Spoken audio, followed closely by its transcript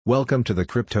Welcome to the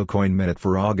Crypto Coin Minute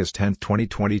for August 10,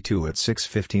 2022 at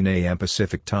 6:15 a.m.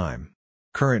 Pacific Time.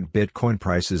 Current Bitcoin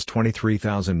price is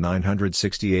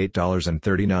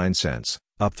 $23,968.39,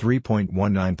 up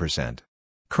 3.19%.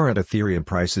 Current Ethereum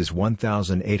price is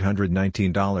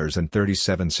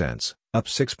 $1,819.37, up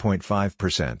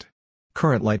 6.5%.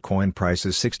 Current Litecoin price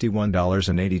is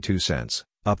 $61.82,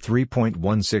 up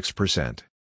 3.16%.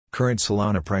 Current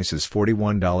Solana price is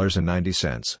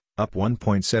 $41.90, up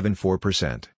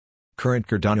 1.74%. Current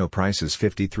Cardano price is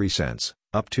 53 cents,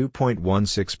 up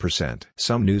 2.16%.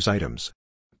 Some news items.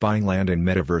 Buying land in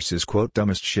Metaverse is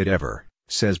 "dumbest shit ever,"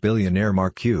 says billionaire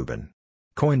Mark Cuban.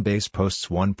 Coinbase posts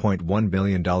 $1.1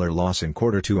 billion loss in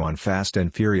Q2 on Fast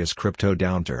and Furious crypto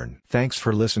downturn. Thanks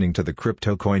for listening to the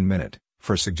Crypto Coin Minute.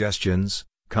 For suggestions,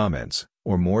 comments,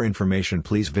 or more information,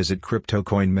 please visit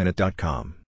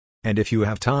CryptoCoinMinute.com. And if you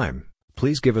have time,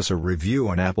 please give us a review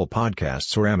on Apple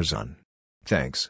Podcasts or Amazon. Thanks.